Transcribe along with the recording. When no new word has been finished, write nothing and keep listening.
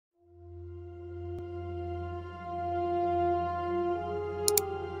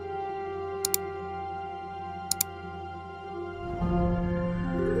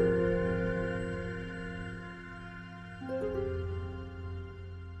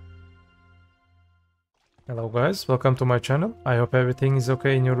Hello guys, welcome to my channel. I hope everything is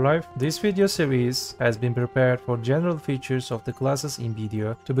okay in your life. This video series has been prepared for general features of the classes in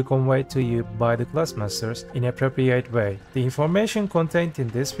BDO to be conveyed to you by the Classmasters in appropriate way. The information contained in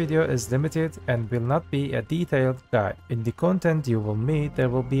this video is limited and will not be a detailed guide. In the content you will meet, there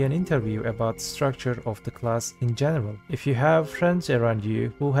will be an interview about the structure of the class in general. If you have friends around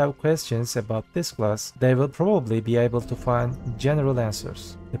you who have questions about this class, they will probably be able to find general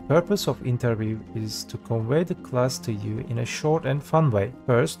answers. The purpose of interview is to convey the class to you in a short and fun way.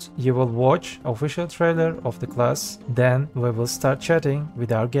 First, you will watch official trailer of the class, then we will start chatting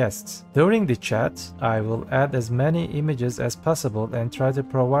with our guests. During the chat, I will add as many images as possible and try to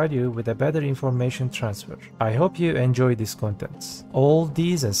provide you with a better information transfer. I hope you enjoy these contents. All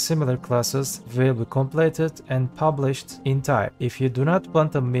these and similar classes will be completed and published in time. If you do not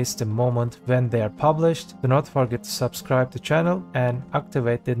want to miss the moment when they are published, do not forget to subscribe to the channel and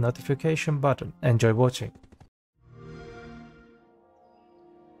activate the notification button. Enjoy watching.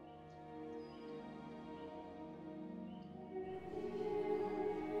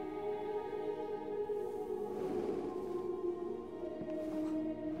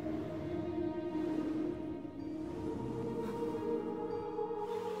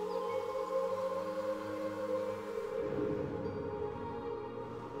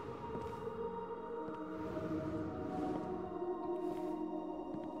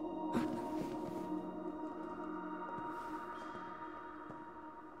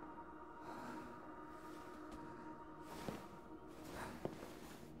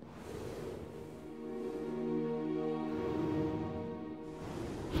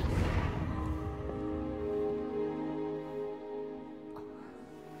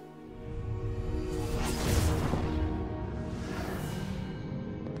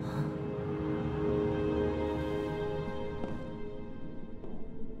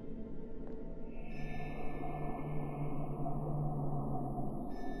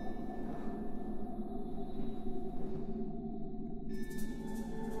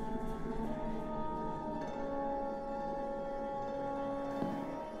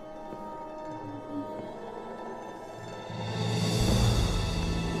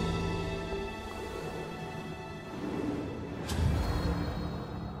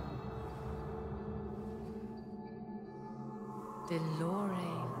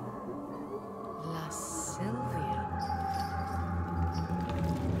 La Sylvia.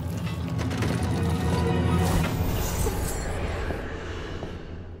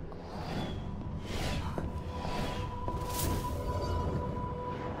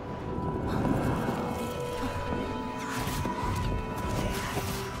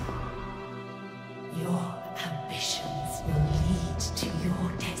 Your ambitions will lead to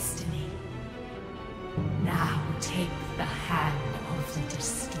your destiny. Now take the hand of the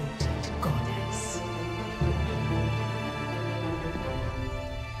distorted goddess.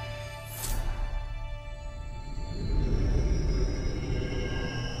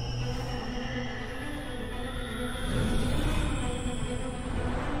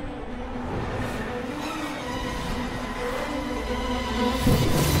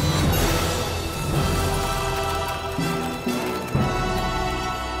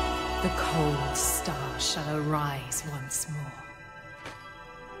 The cold star shall arise once more.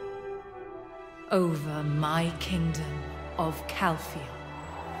 Over my kingdom of Calfiel.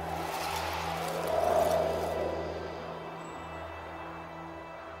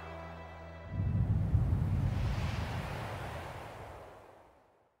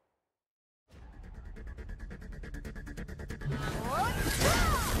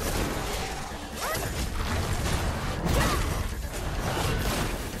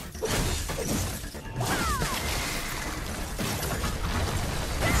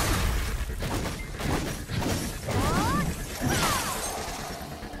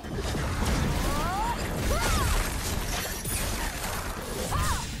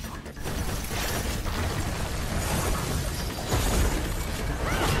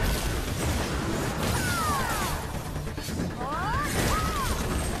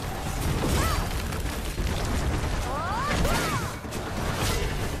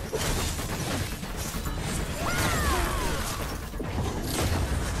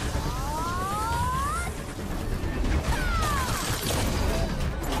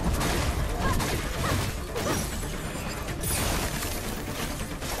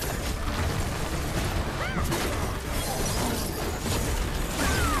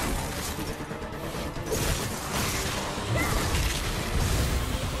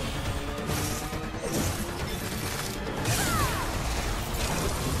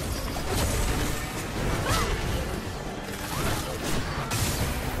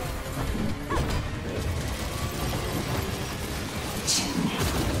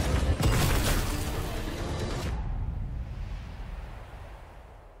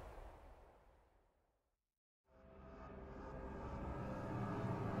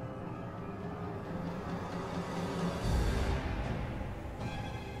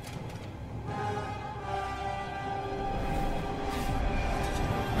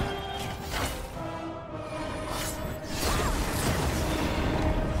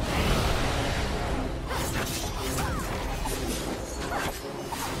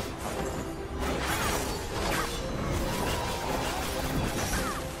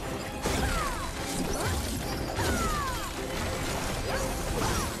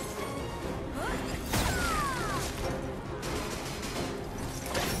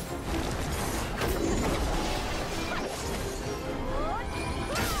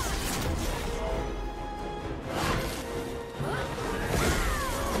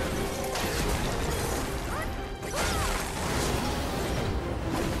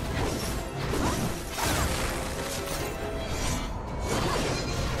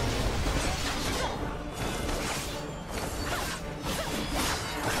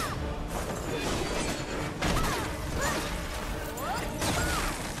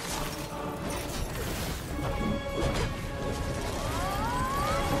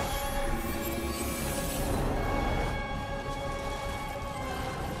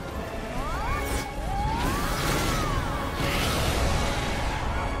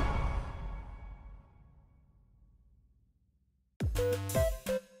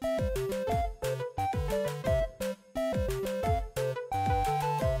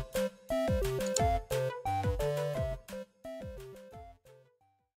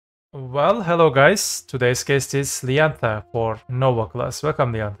 Well, hello guys. Today's guest is Lyantha for Nova class.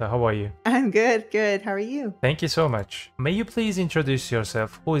 Welcome Lyantha, how are you? I'm good, good. How are you? Thank you so much. May you please introduce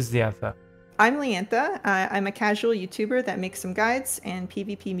yourself? Who is Lyantha? I'm Lyantha. I'm a casual YouTuber that makes some guides and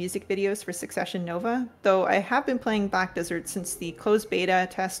PvP music videos for Succession Nova, though I have been playing Black Desert since the closed beta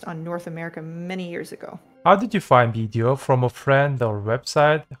test on North America many years ago. How did you find BDO? From a friend or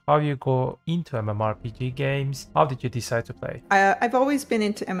website? How you go into MMORPG games? How did you decide to play? I've always been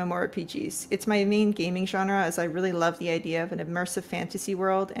into MMORPGs. It's my main gaming genre, as I really love the idea of an immersive fantasy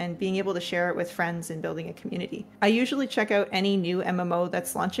world and being able to share it with friends and building a community. I usually check out any new MMO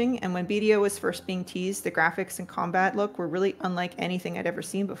that's launching, and when BDO was first being teased, the graphics and combat look were really unlike anything I'd ever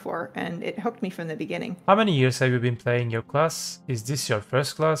seen before, and it hooked me from the beginning. How many years have you been playing your class? Is this your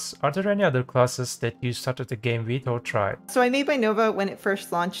first class? Are there any other classes that you started the game with or tried? So I made my Nova when it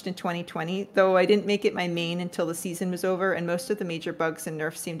first launched in 2020, though I didn't make it my main until the season was over and most of the major bugs and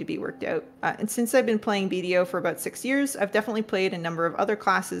nerfs seemed to be worked out. And since I've been playing BDO for about 6 years, I've definitely played a number of other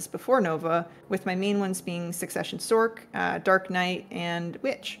classes before Nova, with my main ones being Succession Sork, Dark Knight, and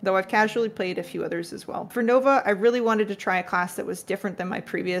Witch, though I've casually played a few others as well. For Nova, I really wanted to try a class that was different than my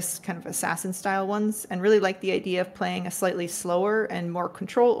previous kind of assassin style ones, and really liked the idea of playing a slightly slower and more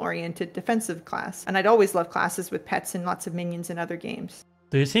control-oriented defensive class. And I'd always loved classes with pets and lots of minions in other games.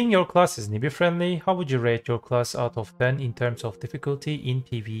 Do you think your class is newbie friendly? How would you rate your class out of 10 in terms of difficulty in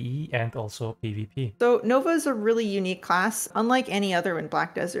PvE and also PvP? So Nova is a really unique class, unlike any other in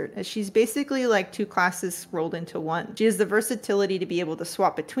Black Desert, as she's basically like two classes rolled into one. She has the versatility to be able to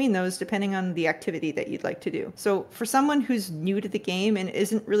swap between those depending on the activity that you'd like to do. So for someone who's new to the game and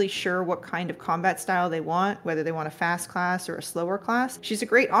isn't really sure what kind of combat style they want, whether they want a fast class or a slower class, she's a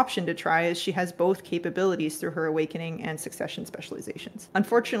great option to try as she has both capabilities through her Awakening and Succession specializations.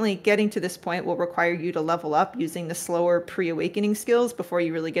 Unfortunately, getting to this point will require you to level up using the slower pre-awakening skills before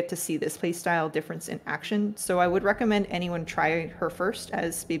you really get to see this playstyle difference in action. So I would recommend anyone try her first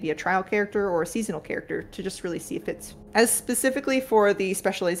as maybe a trial character or a seasonal character to just really see if it's. As specifically for the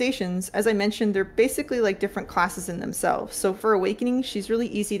specializations, as I mentioned, they're basically like different classes in themselves. So for Awakening, she's really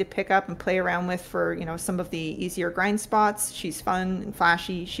easy to pick up and play around with for, some of the easier grind spots. She's fun and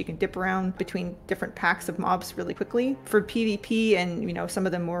flashy. She can dip around between different packs of mobs really quickly. For PvP and, some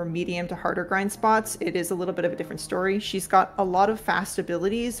of the more medium to harder grind spots, it is a little bit of a different story. She's got a lot of fast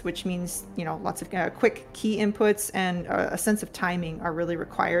abilities, which means, lots of quick key inputs and a sense of timing are really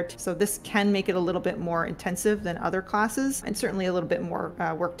required. So this can make it a little bit more intensive than other classes. And certainly a little bit more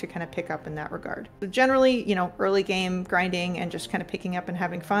work to kind of pick up in that regard. So generally, early game grinding and just kind of picking up and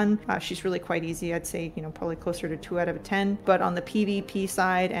having fun, she's really quite easy. I'd say, probably closer to 2 out of 10. But on the PvP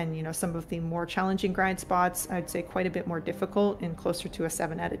side and, some of the more challenging grind spots, I'd say quite a bit more difficult and closer to a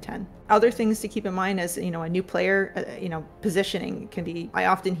 7 out of 10. Other things to keep in mind as, a new player, positioning can be, I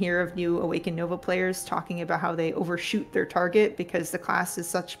often hear of new Awakened Nova players talking about how they overshoot their target because the class is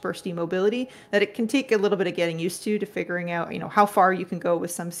such bursty mobility that it can take a little bit of getting used to figuring out, how far you can go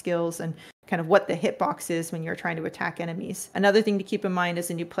with some skills and kind of what the hitbox is when you're trying to attack enemies. Another thing to keep in mind as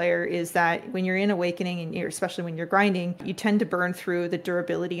a new player is that when you're in Awakening and especially when you're grinding, you tend to burn through the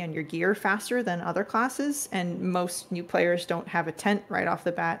durability on your gear faster than other classes, and most new players don't have a tent right off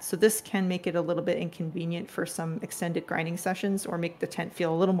the bat, so this can make it a little bit inconvenient for some extended grinding sessions or make the tent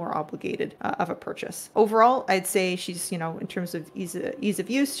feel a little more obligated of a purchase. Overall, I'd say she's, in terms of ease of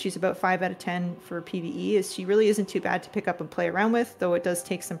use, she's about 5 out of 10 for PvE, as she really isn't too bad to pick up and play around with, though it does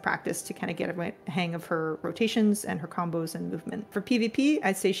take some practice to kind of get a hang of her rotations and her combos and movement. For PvP,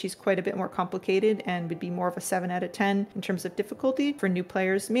 I'd say she's quite a bit more complicated and would be more of a 7 out of 10 in terms of difficulty for new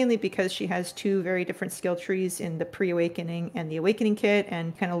players, mainly because she has 2 very different skill trees in the pre-awakening and the awakening kit,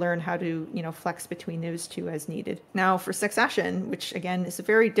 and kind of learn how to, flex between those 2 as needed. Now for Succession, which again is a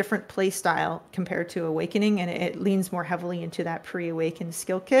very different play style compared to Awakening, and it leans more heavily into that pre-awakened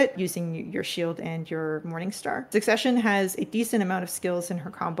skill kit using your shield and your Morningstar. Succession has a decent amount of skills in her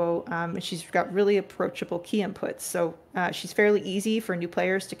combo, and she's got really approachable key inputs. So she's fairly easy for new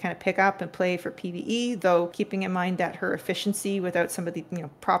players to kind of pick up and play for PvE, though keeping in mind that her efficiency without some of the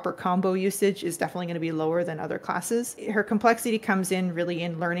proper combo usage is definitely going to be lower than other classes. Her complexity comes in really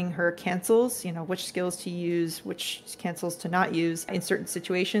in learning her cancels, which skills to use, which cancels to not use in certain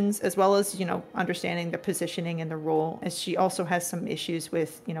situations, as well as, understanding the positioning and the role, as she also has some issues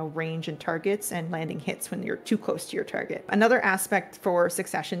with, range and targets and landing hits when you're too close to your target. Another aspect for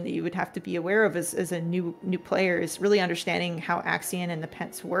Succession that you would have to be aware of as a new player is really understanding how Axion and the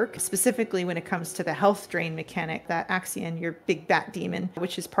pets work, specifically when it comes to the health drain mechanic that Axion, your big bat demon,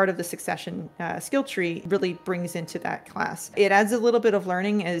 which is part of the succession skill tree, really brings into that class. It adds a little bit of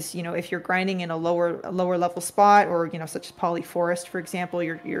learning as, you know, if you're grinding in a lower level spot, or, you know, such as Polyforest, for example,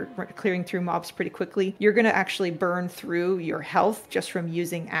 you're clearing through mobs pretty quickly. You're going to actually burn through your health just from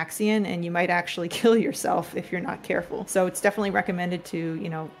using Axion, and you might actually kill yourself if you're not careful. So it's definitely recommended to, you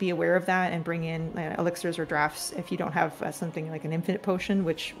know, be aware of that and bring in elixirs or drafts if you don't have something like an infinite potion,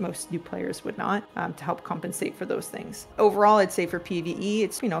 which most new players would not, to help compensate for those things. Overall, I'd say for PvE,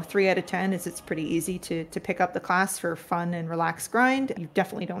 it's, you know, 3 out of 10 is it's pretty easy to pick up the class for fun and relaxed grind. You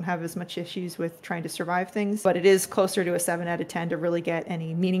definitely don't have as much issues with trying to survive things, but it is closer to a 7 out of 10 to really get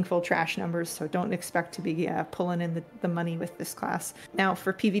any meaningful trash numbers. So don't expect to be pulling in the money with this class. Now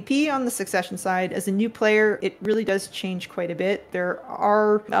for PvP on the succession side, as a new player, it really does change quite a bit. There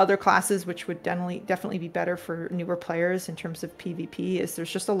are other classes which would definitely be better for newer players in terms of PvP, as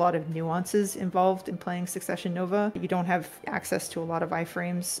there's just a lot of nuances involved in playing Succession Nova. You don't have access to a lot of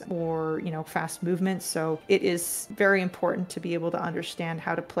iframes or, you know, fast movement, so it is very important to be able to understand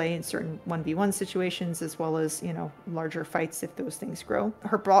how to play in certain 1v1 situations, as well as, you know, larger fights if those things grow.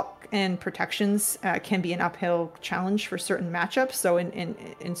 Her block and protections can be an uphill challenge for certain matchups. So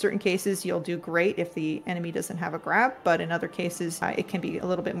in certain cases, you'll do great if the enemy doesn't have a grab, but in other cases, it can be a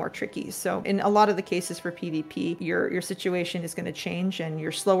little bit more tricky. So in a lot of the cases for PvP, your situation is going to change, and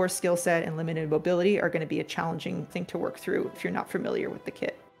your slower skill set and limited mobility are going to be a challenging thing to work through if you're not familiar with the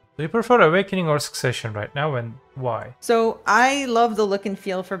kit. Do you prefer Awakening or Succession right now, and why? So I love the look and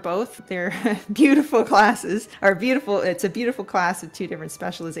feel for both. They're beautiful classes, or beautiful. It's a beautiful class with 2 different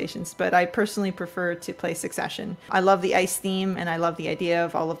specializations, but I personally prefer to play Succession. I love the ice theme, and I love the idea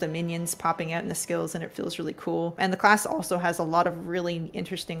of all of the minions popping out in the skills, and it feels really cool. And the class also has a lot of really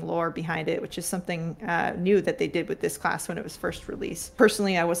interesting lore behind it, which is something new that they did with this class when it was first released.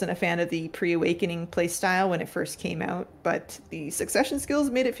 Personally, I wasn't a fan of the pre-awakening playstyle when it first came out, but the Succession skills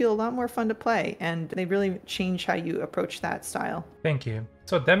made it feel a lot more fun to play, and they really changed how you approach that style. Thank you.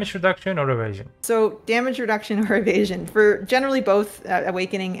 So damage reduction or evasion? So damage reduction or evasion. For generally both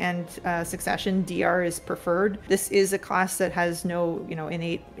Awakening and Succession, DR is preferred. This is a class that has no, you know,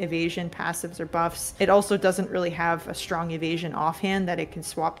 innate evasion passives or buffs. It also doesn't really have a strong evasion offhand that it can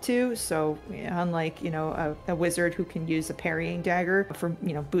swap to. So unlike, you know, a wizard who can use a parrying dagger for,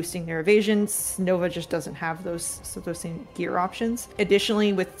 you know, boosting their evasions, Nova just doesn't have those same gear options.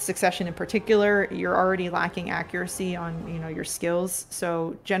 Additionally, with Succession in particular, you're already lacking accuracy on, you know, your skills. So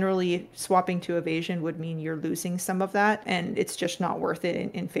generally swapping to evasion would mean you're losing some of that, and it's just not worth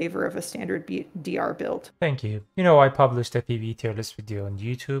it in favor of a standard DR build. Thank you. You know, I published a PvE tier list video on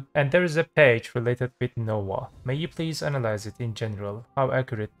YouTube, and there is a page related with Nova. May you please analyze it in general? How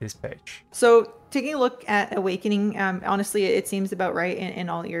accurate this page? So taking a look at Awakening, honestly, it seems about right in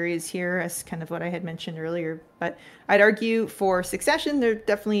all areas here, as kind of what I had mentioned earlier. But I'd argue for Succession, there are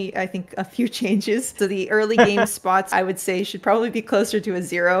definitely, I think, a few changes. So the early game spots, I would say, should probably be closer to a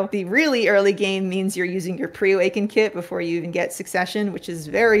 0. The really early game means you're using your pre-awaken kit before you even get Succession, which is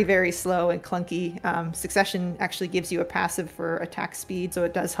very, very slow and clunky. Succession actually gives you a passive for attack speed, so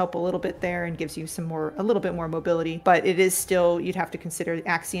it does help a little bit there and gives you a little bit more mobility. But it is still, you'd have to consider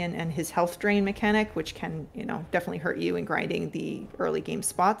Axion and his health drain mechanic, which can, you know, definitely hurt you in grinding the early game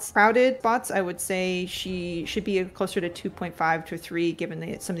spots. Crowded spots, I would say she should be closer to 2.5 to 3,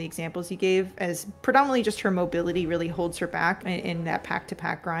 given some of the examples you gave, as predominantly just her mobility really holds her back in that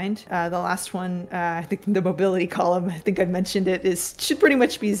pack-to-pack grind. The last one, I think the mobility column, I think I mentioned it, should pretty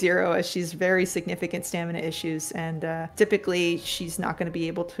much be 0, as she's very significant stamina issues, and typically she's not going to be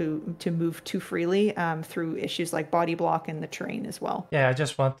able to move too freely through issues like body block and the terrain as well. Yeah, I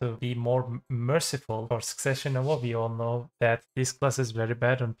just want to be more merciful for Succession Nova. We all know that this class is very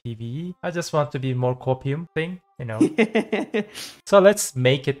bad on PvE. I just want to be more copium thing, you know. So let's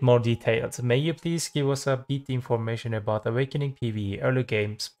make it more detailed. May you please give us a bit information about Awakening PvE early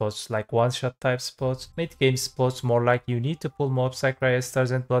game spots like one-shot type spots, mid game spots more like you need to pull mobs like Riot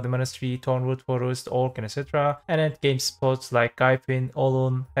Stars and Bloody Monastery, Thornwood Forest, Orc, and etc. And end game spots like Gaipin,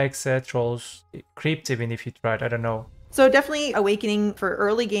 Olun, Hexa, Trolls, Crypt, even if you tried, I don't know. So definitely Awakening for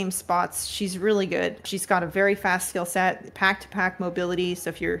early game spots, she's really good. She's got a very fast skill set, pack-to-pack mobility. So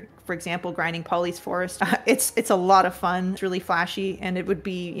if you're for example, grinding Polly's Forest. It's a lot of fun. It's really flashy, and it would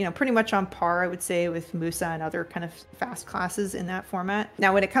be, you know, pretty much on par, I would say, with Musa and other kind of fast classes in that format.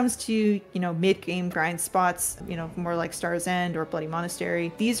 Now, when it comes to, you know, mid-game grind spots, you know, more like Star's End or Bloody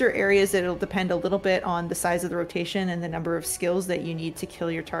Monastery, these are areas that it'll depend a little bit on the size of the rotation and the number of skills that you need to kill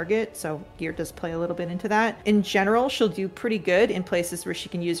your target. So gear does play a little bit into that. In general, she'll do pretty good in places where she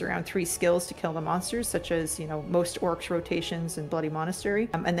can use around 3 skills to kill the monsters, such as, you know, most orcs rotations and Bloody Monastery.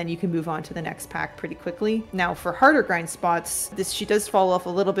 And then you can move on to the next pack pretty quickly. Now, for harder grind spots, she does fall off a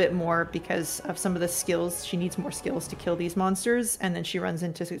little bit more because of some of the skills. She needs more skills to kill these monsters, and then she runs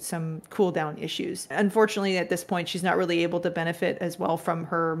into some cooldown issues. Unfortunately, at this point, she's not really able to benefit as well from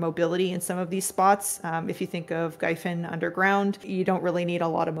her mobility in some of these spots. If you think of Gyfin Underground, you don't really need a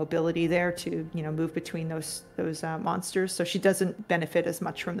lot of mobility there to, you know, move between those monsters, so she doesn't benefit as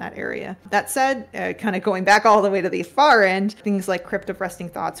much from that area. That said, kind of going back all the way to the far end, things like Crypt of Resting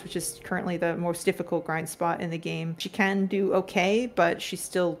Thoughts, which is currently the most difficult grind spot in the game, she can do okay, but she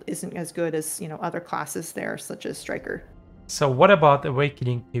still isn't as good as, you know, other classes there, such as Striker. So what about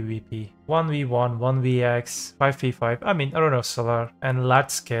Awakening PvP? 1v1, 1vx, 5v5, I mean, I don't know, Solar, and large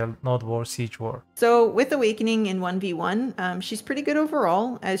scale Node War, Siege War. So with Awakening in 1v1, she's pretty good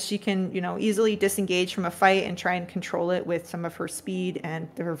overall, as she can, you know, easily disengage from a fight and try and control it with some of her speed and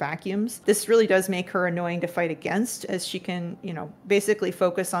her vacuums. This really does make her annoying to fight against, as she can, you know, basically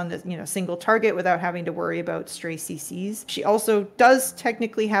focus on the, you know, single target without having to worry about stray CCs. She also does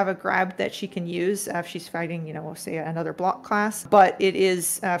technically have a grab that she can use if she's fighting, you know, say another block class, but it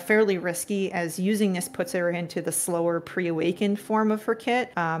is fairly risky, as using this puts her into the slower pre-awakened form of her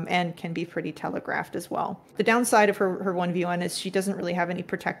kit, and can be pretty telegraphed as well. The downside of her 1v1 is she doesn't really have any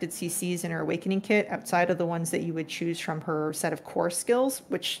protected CCs in her awakening kit outside of the ones that you would choose from her set of core skills,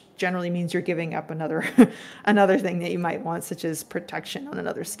 which generally means you're giving up another another thing that you might want, such as protection on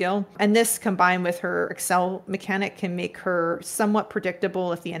another skill. And this, combined with her Excel mechanic, can make her somewhat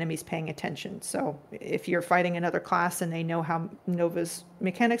predictable if the enemy's paying attention. So if you're fighting another class and they know how Nova's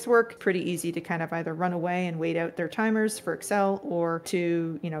mechanics work, pretty easy to kind of either run away and wait out their timers for Excel, or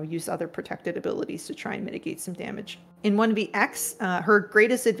to, you know, use other protected abilities to try and mitigate some damage. In 1vx, her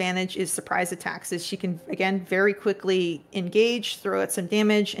greatest advantage is surprise attacks, as she can, again, very quickly engage, throw out some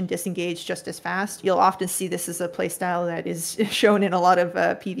damage, and disengage just as fast. You'll often see this as a playstyle that is shown in a lot of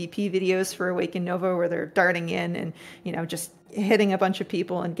PvP videos for Awakened Nova, where they're darting in and, you know, just hitting a bunch of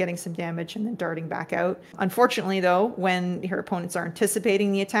people and getting some damage and then darting back out. Unfortunately, though, when her opponents are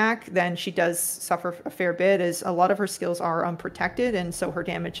anticipating the attack, then she does suffer a fair bit, as a lot of her skills are unprotected, and so her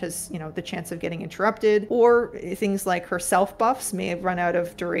damage has, you know, the chance of getting interrupted, or things like her self buffs may have run out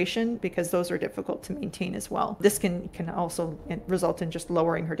of duration, because those are difficult to maintain as well. This can also result in just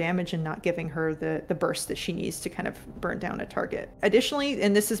lowering her damage and not giving her the burst that she needs to kind of burn down a target. Additionally,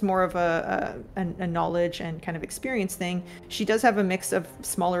 and this is more of a knowledge and kind of experience thing, she does have a mix of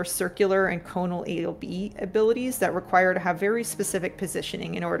smaller circular and conal AoB abilities that require her to have very specific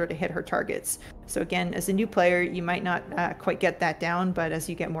positioning in order to hit her targets. So again, as a new player, you might not quite get that down, but as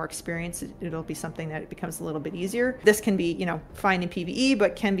you get more experience, it'll be something that it becomes a little bit easier. This can be, you know, fine in PvE,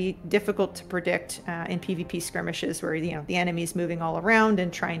 but can be difficult to predict in PvP skirmishes, where, you know, the enemy's moving all around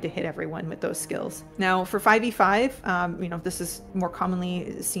and trying to hit everyone with those skills. Now, for 5v5, you know, this is more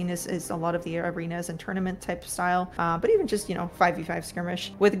commonly seen as a lot of the arenas and tournament type style, but even just, you know, 5v5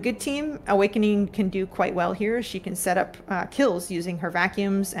 skirmish. With a good team, Awakening can do quite well here. She can set up kills using her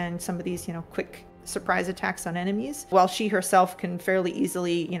vacuums and some of these, you know, quick surprise attacks on enemies, while she herself can fairly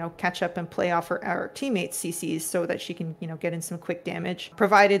easily, you know, catch up and play off her teammates' CCs so that she can, you know, get in some quick damage,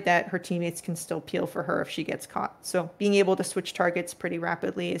 provided that her teammates can still peel for her if she gets caught. So being able to switch targets pretty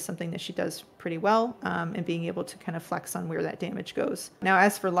rapidly is something that she does pretty well, and being able to kind of flex on where that damage goes. Now,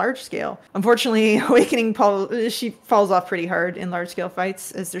 as for large scale, unfortunately, Awakening she falls off pretty hard in large scale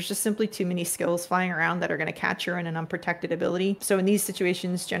fights, as there's just simply too many skills flying around that are going to catch her in an unprotected ability. So in these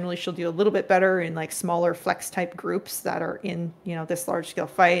situations, generally she'll do a little bit better in like smaller flex type groups that are in, you know, this large scale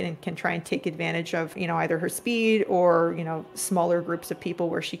fight, and can try and take advantage of, you know, either her speed or, you know, smaller groups of people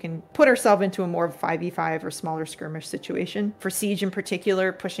where she can put herself into a more 5v5 or smaller skirmish situation. For Siege in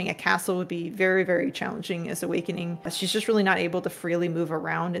particular, pushing a castle would be very, very challenging as Awakening. She's just really not able to freely move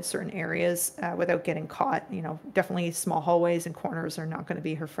around in certain areas without getting caught. You know, definitely small hallways and corners are not going to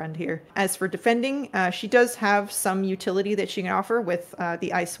be her friend here. As for defending, she does have some utility that she can offer with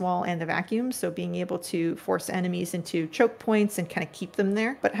the ice wall and the vacuum. So being able to force enemies into choke points and kind of keep them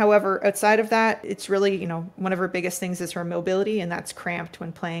there. But however, outside of that, it's really, one of her biggest things is her mobility, and that's cramped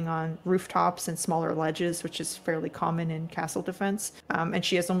when playing on rooftops and smaller ledges, which is fairly common in castle defense. And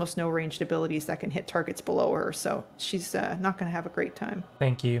she has almost no ranged abilities that can hit targets below her, so she's not going to have a great time.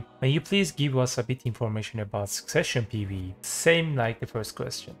 Thank you. May you please give us a bit information about Succession PvE? Same like the first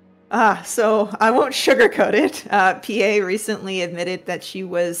question. So I won't sugarcoat it. PA recently admitted that she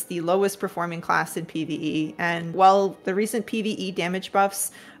was the lowest performing class in PvE, and while the recent PvE damage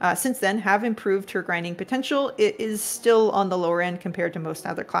buffs since then have improved her grinding potential, it is still on the lower end compared to most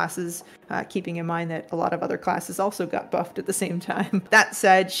other classes, keeping in mind that a lot of other classes also got buffed at the same time. That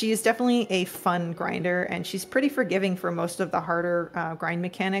said, she is definitely a fun grinder, and she's pretty forgiving for most of the harder grind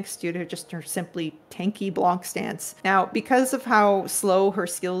mechanics due to just her simply tanky block stance. Now, because of how slow her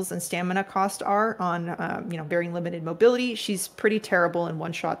skills and stamina cost are on very limited mobility, she's pretty terrible in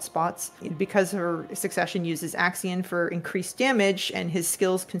one-shot spots. Because her succession uses Axion for increased damage and his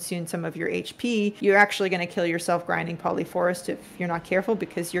skills consume some of your HP, you're actually going to kill yourself grinding Polyforest if you're not careful,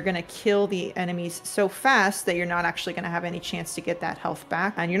 because you're going to kill the enemies so fast that you're not actually going to have any chance to get that health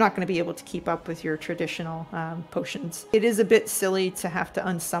back, and you're not going to be able to keep up with your traditional potions. It is a bit silly to have to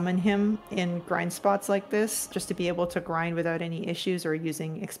unsummon him in grind spots like this just to be able to grind without any issues or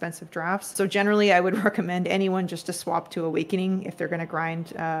using expensive drafts. So generally I would recommend anyone just to swap to Awakening if they're going to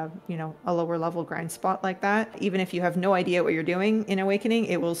grind a lower level grind spot like that. Even if you have no idea what you're doing in Awakening,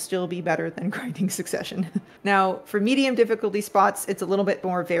 it will still be better than grinding Succession. Now, for medium difficulty spots, it's a little bit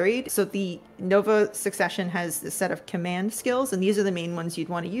more varied. So the Nova Succession has a set of command skills, and these are the main ones you'd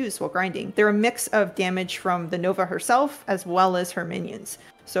want to use while grinding. They're a mix of damage from the Nova herself as well as her minions.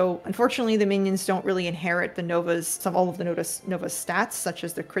 So unfortunately, the minions don't really inherit all of the Nova's stats, such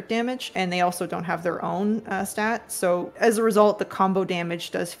as the crit damage, and they also don't have their own stat. So as a result, the combo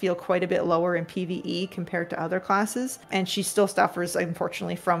damage does feel quite a bit lower in PvE compared to other classes, and she still suffers,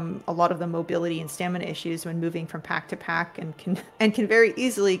 unfortunately, from a lot of the mobility and stamina issues when moving from pack to pack, and can very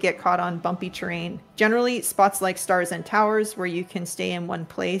easily get caught on bumpy terrain. Generally, spots like Stars and Towers, where you can stay in one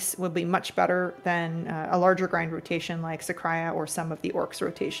place, will be much better than a larger grind rotation like Sakraya or some of the Orcs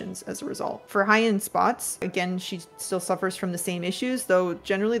rotations as a result. For high-end spots, again, she still suffers from the same issues, though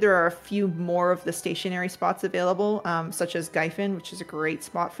generally there are a few more of the stationary spots available, such as Gyfin, which is a great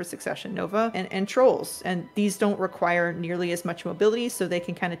spot for Succession Nova, and Trolls. And these don't require nearly as much mobility, so they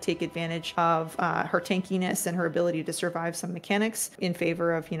can kind of take advantage of her tankiness and her ability to survive some mechanics in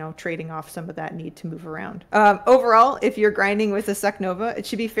favor of, trading off some of that need to move around. Overall, if you're grinding with a Suc Nova, it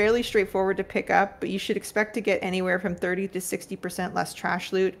should be fairly straightforward to pick up, but you should expect to get anywhere from 30 to 60% less trash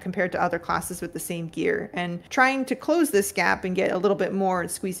loot compared to other classes with the same gear. And trying to close this gap and get a little bit more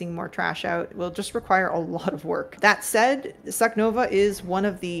and squeezing more trash out will just require a lot of work. That said, Suc Nova is one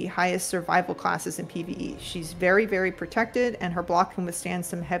of the highest survival classes in PvE. She's very, very protected, and her block can withstand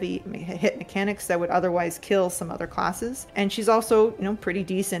some heavy hit mechanics that would otherwise kill some other classes. And she's also, pretty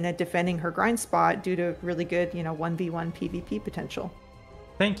decent at defending her grind spot due to really good, 1v1 PvP potential.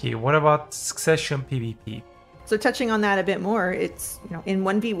 Thank you. What about Succession PvP? So touching on that a bit more, it's, in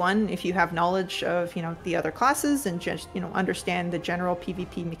 1v1, if you have knowledge of, the other classes and just, understand the general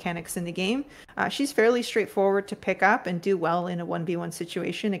PvP mechanics in the game, she's fairly straightforward to pick up and do well in a 1v1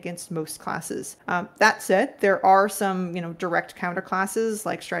 situation against most classes. That said, there are some, direct counter classes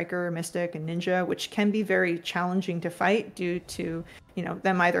like Striker, Mystic, and Ninja, which can be very challenging to fight due to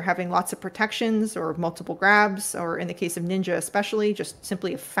them either having lots of protections or multiple grabs, or in the case of Ninja especially, just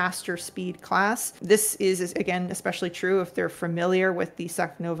simply a faster speed class. This is again especially true if they're familiar with the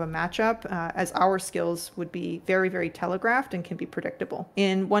Suc Nova matchup, as our skills would be very, very telegraphed and can be predictable.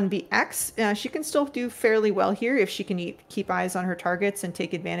 In 1vx, she can still do fairly well here if she can keep eyes on her targets and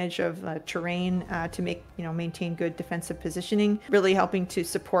take advantage of terrain to maintain good defensive positioning, really helping to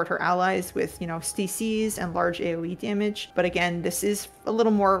support her allies with CCs and large AoE damage. But again, this is a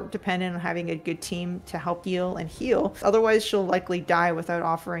little more dependent on having a good team to help heal and heal. Otherwise, she'll likely die without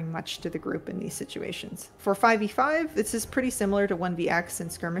offering much to the group in these situations. For 5v5, this is pretty similar to 1vx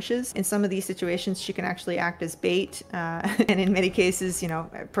and skirmishes. In some of these situations, she can actually act as bait, and in many cases,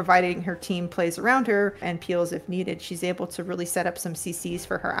 providing her team plays around her and peels if needed, she's able to really set up some CCs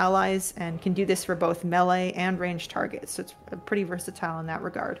for her allies and can do this for both melee and ranged targets. So it's pretty versatile in that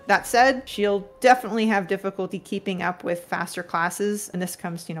regard. That said, she'll definitely have difficulty keeping up with faster classes, and this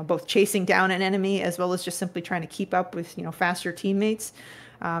comes both chasing down an enemy as well as just simply trying to keep up with faster teammates,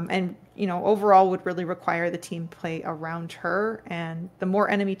 and overall would really require the team play around her, and the more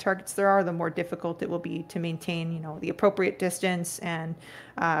enemy targets there are, the more difficult it will be to maintain the appropriate distance and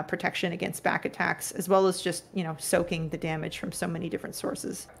protection against back attacks, as well as just, you know, soaking the damage from so many different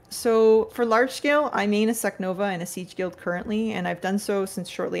sources. So for large scale, I main a Seknova in a siege guild currently, and I've done so since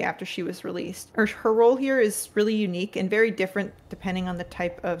shortly after she was released. Her role here is really unique and very different depending on the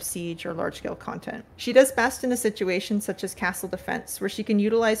type of siege or large scale content. She does best in a situation such as castle defense, where she can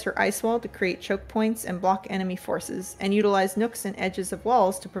utilize her ice wall to create choke points and block enemy forces, and utilize nooks and edges of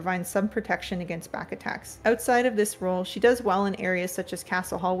walls to provide some protection against back attacks. Outside of this role, she does well in areas such as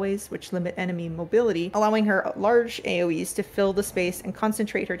castle hallways, which limit enemy mobility, allowing her large AoEs to fill the space and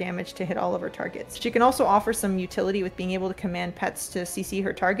concentrate her damage to hit all of her targets. She can also offer some utility with being able to command pets to CC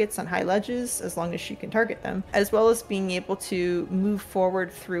her targets on high ledges, as long as she can target them, as well as being able to move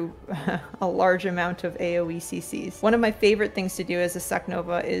forward through a large amount of AoE CCs. One of my favorite things to do as a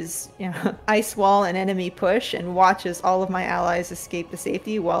Seknova is, you know, ice wall an enemy push and watch as all of my allies escape to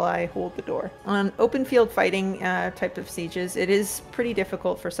safety while I hold the door. On open field fighting type of sieges, it is pretty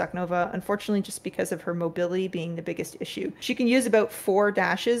difficult for Seknova, unfortunately, just because of her mobility being the biggest issue. She can use about 4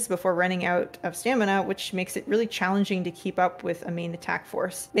 dashes before running out of stamina, which makes it really challenging to keep up with a main attack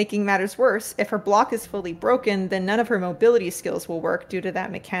force. Making matters worse, if her block is fully broken, then none of her mobility skills will work due to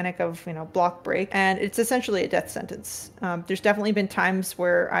that mechanic of, you know, block break, and it's essentially a death sentence. There's definitely been times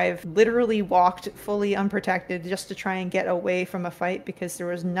where I've literally walked fully unprotected just to try and get away from a fight because there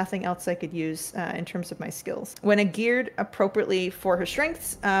was nothing else I could use in terms of my skills. When geared appropriately for her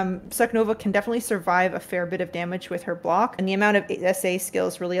strengths, Seknova can definitely survive a fair bit of damage with her block, and the amount of SA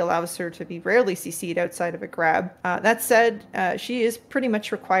skills really allows her to be rarely CC'd outside of a grab. That said, she is pretty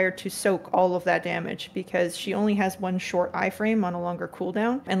much required to soak all of that damage because she only has one short iframe on a longer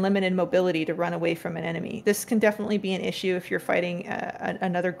cooldown and limited mobility to run away from an enemy. This can definitely be an issue if you're fighting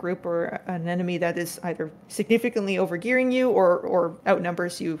another group or an enemy that is either significantly overgearing you or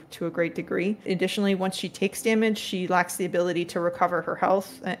outnumbers you to a great degree. Additionally, once she takes damage, she lacks the ability to recover her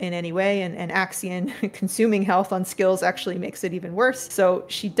health in any way, and Axion consuming health on skills actually makes it even worse. So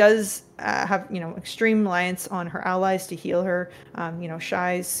she does have, you know, extreme reliance on her allies to heal her, you know,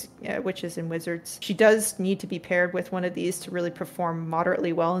 Shies, witches, and wizards. She does need to be paired with one of these to really perform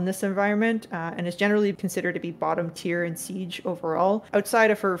moderately well in this environment, and is generally considered to be bottom tier in siege overall, outside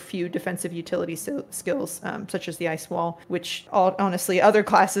of her few defensive utility skills, such as the ice wall, which honestly other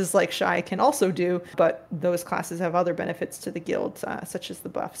classes like Shy can also do, but those classes have other benefits to the guild, such as the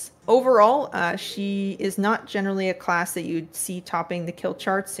buffs. Overall, she is not generally a class that you'd see topping the kill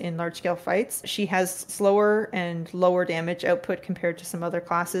charts in large-scale fights. She has slower and lower damage output compared to some other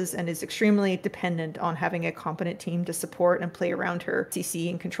classes, and is extremely dependent on having a competent team to support and play around her CC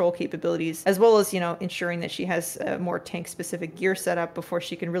and control capabilities, as well as, you know, ensuring that she has a more tank-specific gear setup before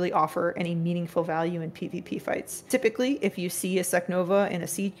she can really offer any meaningful value in PvP fights. Typically, if you see a Seknova in a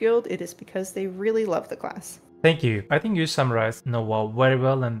siege guild, it is because they really love the class. Thank you. I think you summarized Nova very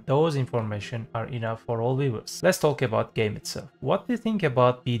well, and those information are enough for all viewers. Let's talk about game itself. What do you think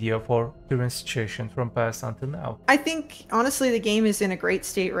about BDO for current situation from past until now? I think honestly the game is in a great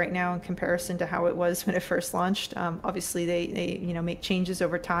state right now in comparison to how it was when it first launched. Obviously they you know, make changes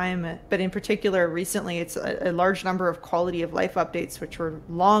over time, but in particular recently it's a large number of quality of life updates which were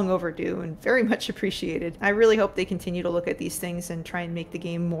long overdue and very much appreciated. I really hope they continue to look at these things and try and make the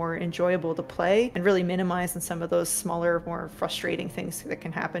game more enjoyable to play and really minimize some of those smaller, more frustrating things that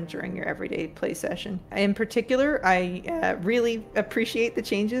can happen during your everyday play session. In particular, I really appreciate the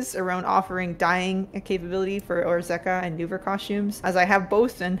changes around offering dyeing capability for Orzeka and Nuver costumes, as I have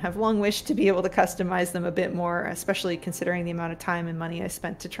both and have long wished to be able to customize them a bit more, especially considering the amount of time and money I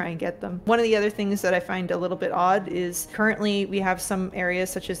spent to try and get them. One of the other things that I find a little bit odd is currently we have some areas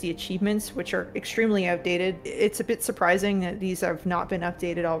such as the achievements which are extremely outdated. It's a bit surprising that these have not been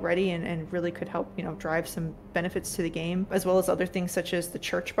updated already and really could help, you know, drive some benefits to the game, as well as other things such as the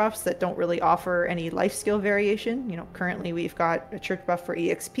church buffs that don't really offer any life skill variation. You know, currently we've got a church buff for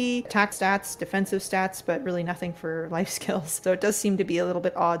EXP, attack stats, defensive stats, but really nothing for life skills. So it does seem to be a little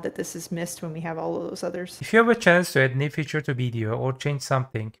bit odd that this is missed when we have all of those others. If you have a chance to add new feature to BDO or change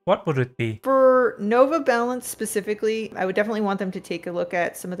something, what would it be? For Nova balance specifically, I would definitely want them to take a look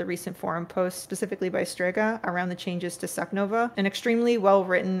at some of the recent forum posts, specifically by Strega, around the changes to Seknova. An extremely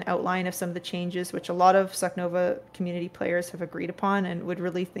well-written outline of some of the changes, which a lot of Seknova community players have agreed upon, and would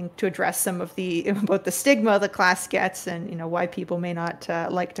really think to address some of the about the stigma the class gets, and you know why people may not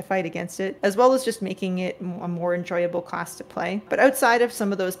like to fight against it, as well as just making it a more enjoyable class to play. But outside of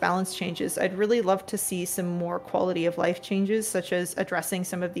some of those balance changes, I'd really love to see some more quality of life changes, such as addressing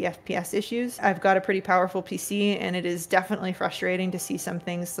some of the FPS issues. I've got a pretty powerful PC, and it is definitely frustrating to see some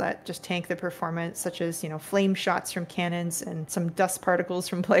things that just tank the performance, such as, you know, flame shots from cannons and some dust particles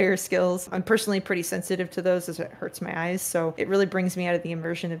from player skills. I'm personally pretty sensitive to those as it hurts my eyes. So it really brings me out of the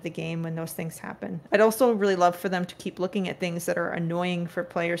immersion of the game when those things happen. I'd also really love for them to keep looking at things that are annoying for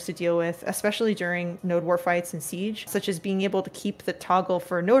players to deal with, especially during node war fights and siege, such as being able to keep the toggle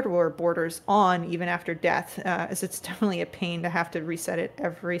for node war borders on even after death, as it's definitely a pain to have to reset it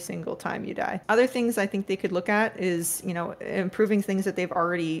every single time you die. Other things I think they could look at is, you know, improving things that they've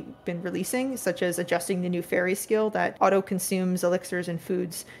already been releasing, such as adjusting the new fairy skill that auto consumes elixirs and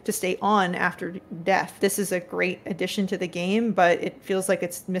foods to stay on after death. This is a great addition to the game, but it feels like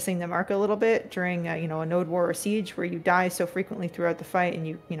it's missing the mark a little bit during you know, a node war or siege where you die so frequently throughout the fight and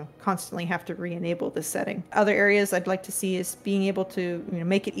you know, constantly have to re-enable this setting. Other areas I'd like to see is being able to, you know,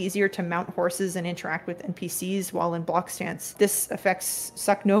 make it easier to mount horses and interact with NPCs while in block stance. This affects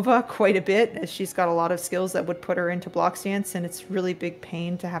Nova quite a bit, as she's got a lot of skills that would put her into block stance, and it's really big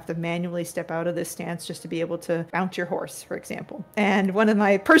pain to have to manually step out of this stance just to be able to mount your horse, for example. And one of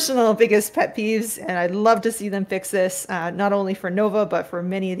my personal biggest pet peeves, and I'd love to see them fix this, not only for Nova but for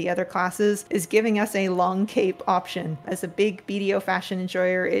many of the other classes, is giving us a long cape option. As a big BDO fashion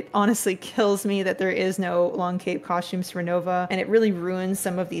enjoyer, it honestly kills me that there is no long cape costumes for Nova, and it really ruins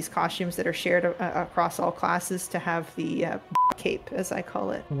some of these costumes that are shared across all classes to have the cape, as I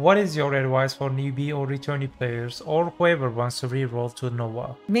call it. What is your advice for newbie or returnee players or whoever wants to re-roll to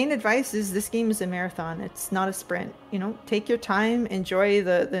Nova? Main advice is this game is a marathon. It's not a sprint. You know, take your time, enjoy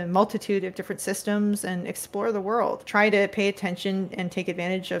the multitude of different systems, and explore the world. Try to pay attention and take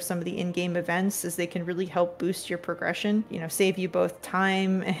advantage of some of the in-game events, as they can really help boost your progression, you know, save you both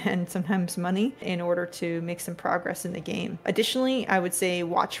time and sometimes money in order to make some progress in the game. Additionally, I would say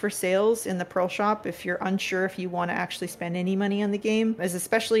watch for sales in the Pearl Shop if you're unsure if you want to actually spend any money on the game, as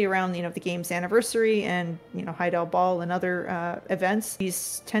especially around, you know, the game's anniversary and, you know, Heidel Ball and other events.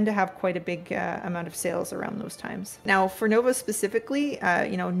 These tend to have quite a big amount of sales around those times. Now, for Nova specifically,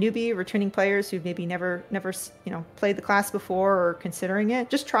 you know, newbie, returning players who maybe never, you know, played the class before or considering it,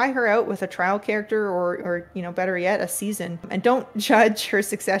 just try her out with a trial character or you know, better yet, a season, and don't judge her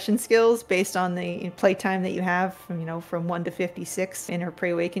succession skills based on the playtime that you have from, you know, from 1 to 56 in her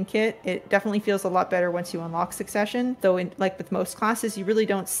Pre-Awaken kit. It definitely feels a lot better once you unlock succession, though like with most classes, you really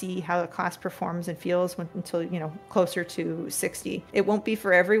don't see how the class performs and feels until, you know, closer to 60. It won't be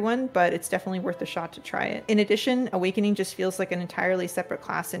for everyone, but it's definitely worth a shot to try it. In addition, Awakening just feels like an entirely separate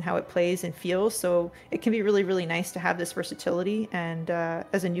class in how it plays and feels, so it can be really, really nice to have this versatility, and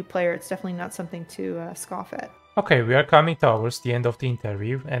as a new player, it's definitely not something to scoff at. Okay, we are coming towards the end of the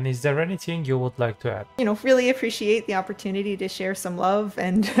interview, and is there anything you would like to add? You know, really appreciate the opportunity to share some love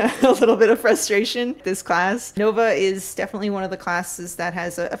and a little bit of frustration with this class. Nova is definitely one of the classes that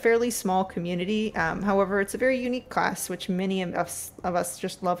has a fairly small community. However, it's a very unique class, which many of us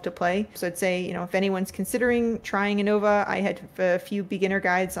just love to play. So I'd say, you know, if anyone's considering trying a Nova, I had a few beginner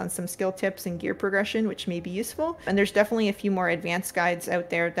guides on some skill tips and gear progression, which may be useful. And there's definitely a few more advanced guides out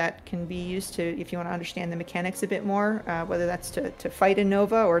there that can be used to, if you want to understand the mechanics a bit more, whether that's to fight a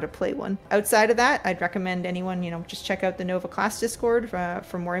Nova or to play one. Outside of that, I'd recommend anyone, you know, just check out the Nova class Discord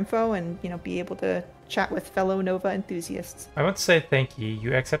for more info and, you know, be able to chat with fellow Nova enthusiasts. I want to say thank you.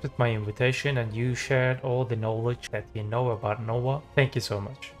 You accepted my invitation and you shared all the knowledge that you know about Nova. Thank you so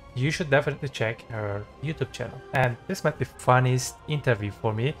much. You should definitely check her YouTube channel. And this might be the funniest interview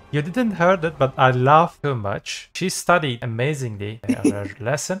for me. You didn't heard it, but I laughed too much. She studied amazingly her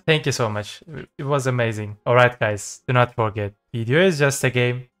lesson. Thank you so much. It was amazing. Alright guys, do not forget, BDO is just a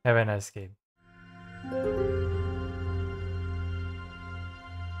game. Have a nice game.